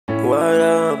what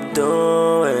I'm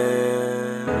doing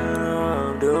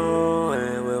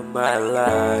with my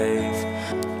life.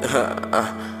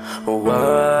 What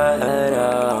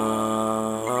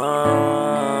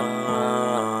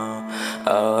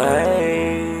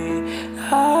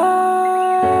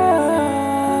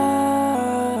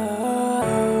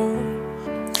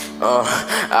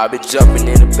I be jumping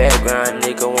in the background,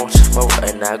 nigga want smoke,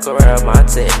 and I go grab my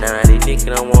tech now. These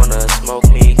niggas don't wanna smoke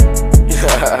me.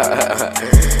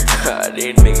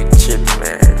 These niggas trippin',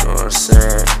 man, you know what I'm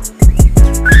saying?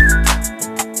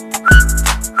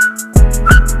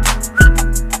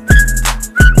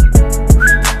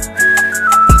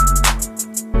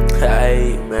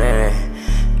 Hey, man,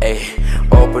 hey,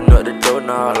 open up the door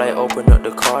now, like open up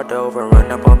the car door and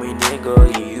run up on me, nigga.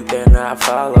 You better not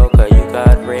follow, cause you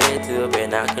got red to better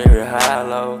not carry high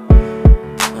low.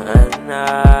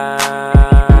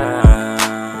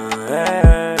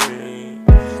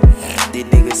 These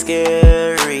niggas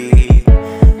scary.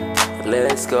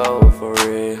 Let's go for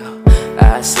real.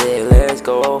 I said let's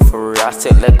go for real. I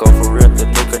said let go for real. The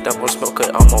nigga don't gon' smoke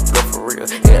it, I'm gon' blow for real.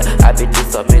 Yeah, I been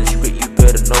this up in the street, you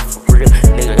better know for real.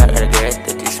 Nigga got a gas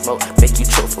that they smoke, make you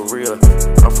choke for real.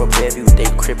 I'm from Bellevue, they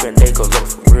crippin', they go low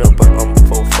for real. But I'm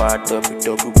 4-5 W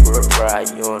ride.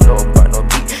 You don't know about no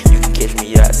beat, you can catch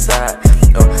me outside.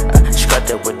 I scratch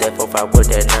that with that 4-5 with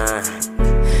that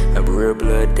 9. I'm real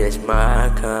blood, that's my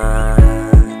kind.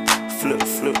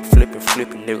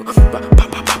 Flippin', nigga.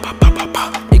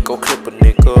 It go clip a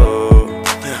nigga.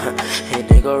 And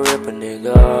they go rip a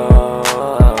nigga.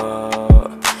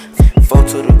 4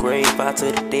 to the grave, 5 to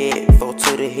the dead, 4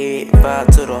 to the head, 5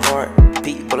 to the heart.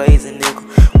 Beat blazing, nigga.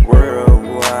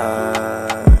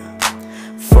 Worldwide.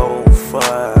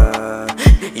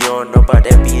 4-5. You don't know about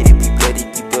that beat, it be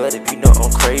bloody, you know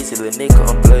I'm crazy, little nigga,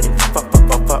 I'm bloody, fuck,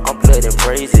 I'm bloody and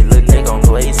crazy, little nigga, I'm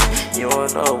lazy, you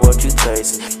don't know what you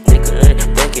taste, nigga,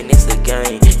 thinking it's a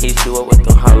game, hit you up with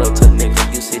them hollow to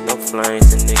nigga, you see no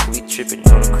flames, and nigga, we trippin'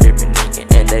 on the crippin', nigga,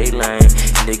 and they lame,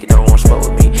 nigga don't want smoke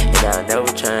with me, and I'll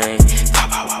never change,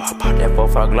 pop, that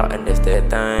 4-5 Glock, and that's that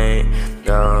thing,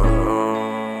 no,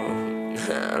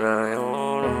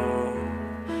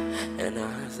 and I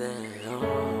say,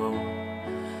 oh.